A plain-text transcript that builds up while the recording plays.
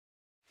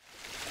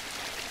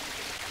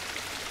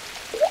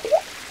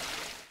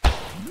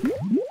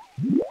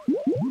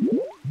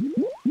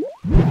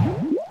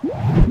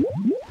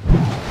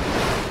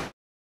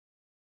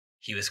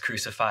He was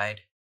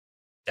crucified,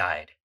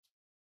 died.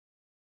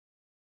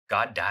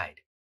 God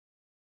died.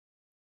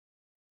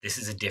 This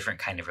is a different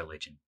kind of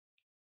religion.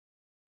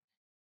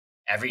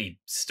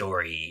 Every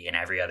story in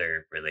every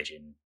other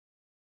religion,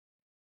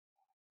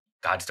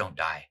 gods don't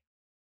die.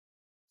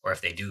 Or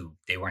if they do,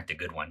 they weren't the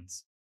good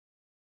ones.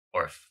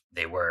 Or if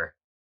they were,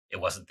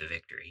 it wasn't the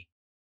victory.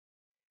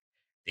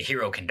 The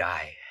hero can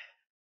die.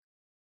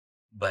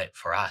 But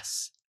for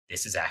us,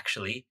 this is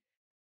actually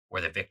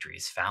where the victory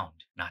is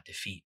found, not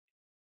defeat.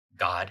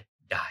 God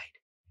died.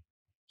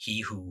 He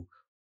who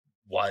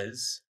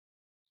was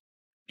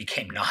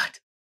became not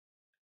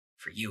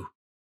for you.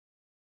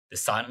 The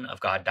Son of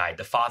God died.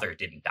 The Father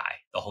didn't die.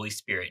 The Holy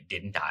Spirit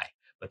didn't die,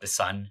 but the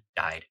Son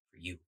died for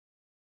you.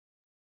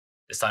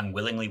 The Son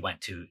willingly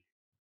went to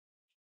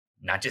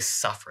not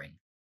just suffering,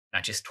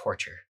 not just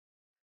torture,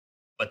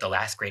 but the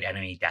last great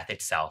enemy, death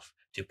itself,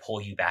 to pull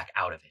you back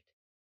out of it.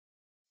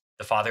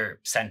 The Father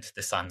sent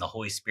the Son. The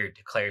Holy Spirit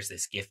declares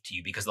this gift to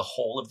you because the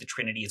whole of the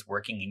Trinity is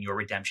working in your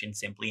redemption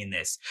simply in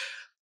this.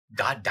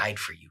 God died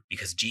for you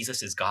because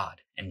Jesus is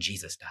God and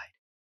Jesus died.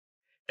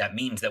 That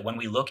means that when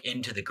we look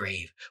into the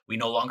grave, we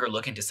no longer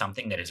look into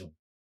something that is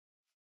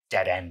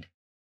dead end.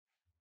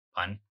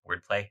 Pun,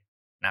 wordplay?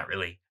 Not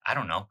really. I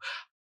don't know.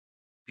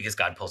 Because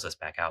God pulls us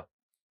back out.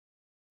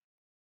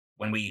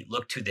 When we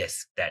look to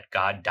this, that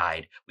God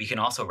died, we can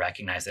also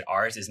recognize that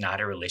ours is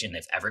not a religion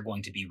that's ever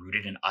going to be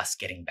rooted in us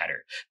getting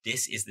better.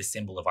 This is the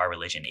symbol of our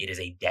religion. It is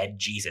a dead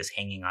Jesus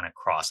hanging on a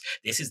cross.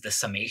 This is the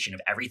summation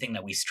of everything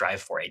that we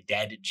strive for, a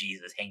dead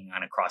Jesus hanging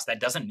on a cross. That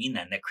doesn't mean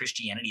then that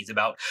Christianity is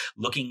about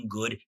looking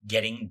good,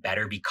 getting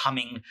better,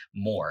 becoming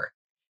more.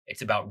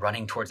 It's about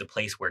running towards a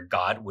place where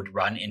God would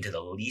run into the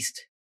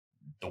least,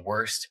 the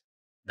worst,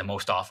 the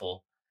most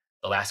awful,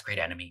 the last great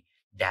enemy,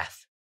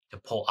 death, to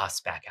pull us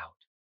back out.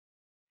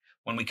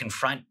 When we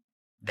confront,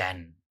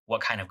 then,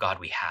 what kind of God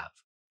we have,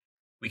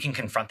 we can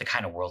confront the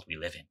kind of world we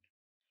live in.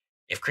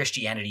 If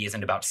Christianity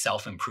isn't about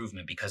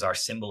self-improvement because our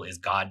symbol is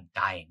God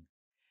dying,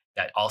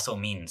 that also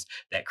means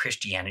that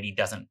Christianity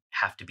doesn't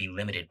have to be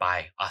limited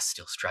by us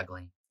still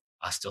struggling,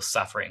 us still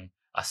suffering,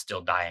 us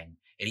still dying.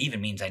 It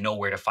even means I know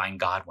where to find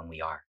God when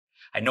we are.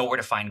 I know where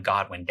to find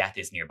God when death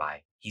is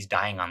nearby. He's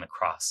dying on the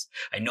cross.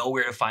 I know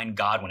where to find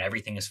God when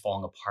everything is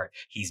falling apart.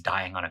 He's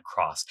dying on a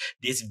cross.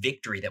 This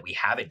victory that we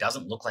have, it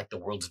doesn't look like the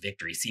world's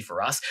victory. See,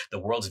 for us, the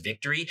world's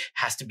victory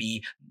has to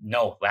be,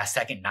 no, last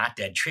second, not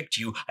dead, tricked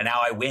you, and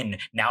now I win.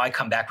 Now I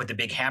come back with the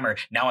big hammer.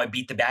 Now I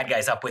beat the bad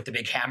guys up with the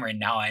big hammer, and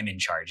now I'm in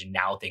charge, and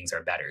now things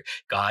are better.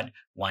 God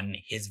won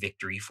his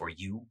victory for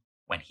you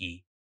when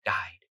he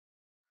died.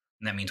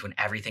 And that means when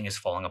everything is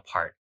falling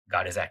apart,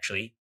 God is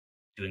actually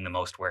doing the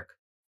most work.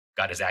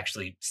 God is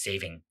actually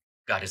saving.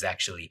 God is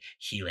actually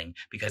healing,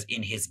 because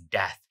in his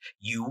death,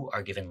 you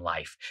are given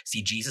life.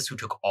 See, Jesus, who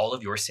took all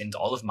of your sins,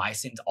 all of my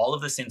sins, all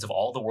of the sins of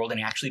all the world,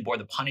 and actually bore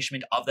the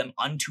punishment of them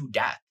unto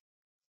death.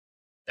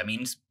 That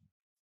means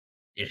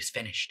it is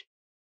finished.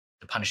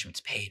 The punishment's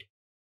paid.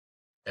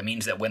 That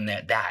means that when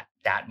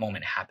that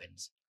moment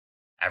happens,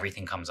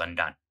 everything comes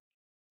undone.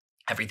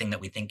 Everything that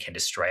we think can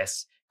destroy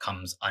us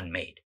comes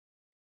unmade.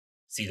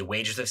 See, the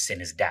wages of sin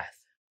is death.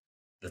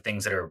 The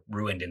things that are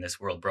ruined in this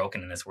world,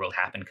 broken in this world,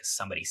 happen because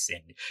somebody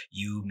sinned.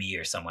 You, me,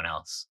 or someone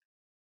else.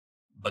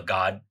 But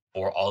God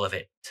bore all of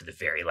it to the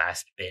very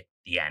last bit,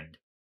 the end.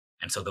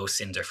 And so those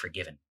sins are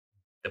forgiven.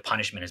 The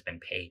punishment has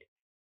been paid.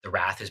 The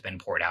wrath has been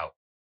poured out.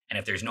 And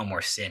if there's no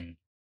more sin,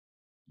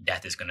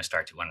 death is going to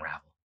start to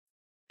unravel.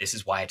 This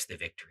is why it's the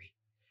victory.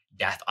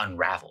 Death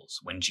unravels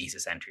when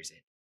Jesus enters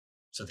it,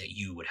 so that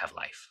you would have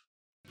life.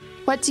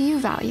 What do you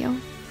value?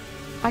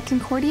 At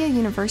Concordia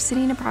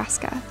University,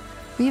 Nebraska,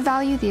 we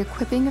value the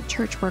equipping of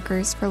church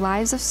workers for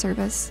lives of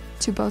service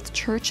to both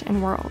church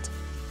and world.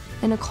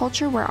 In a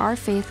culture where our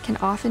faith can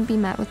often be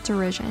met with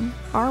derision,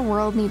 our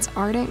world needs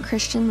ardent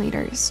Christian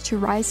leaders to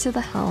rise to the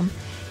helm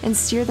and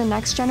steer the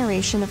next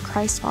generation of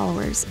Christ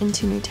followers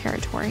into new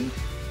territory.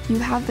 You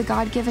have the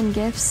God-given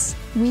gifts,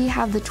 we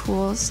have the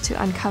tools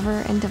to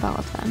uncover and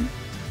develop them.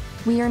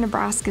 We are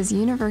Nebraska's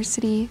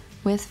university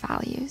with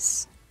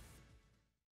values.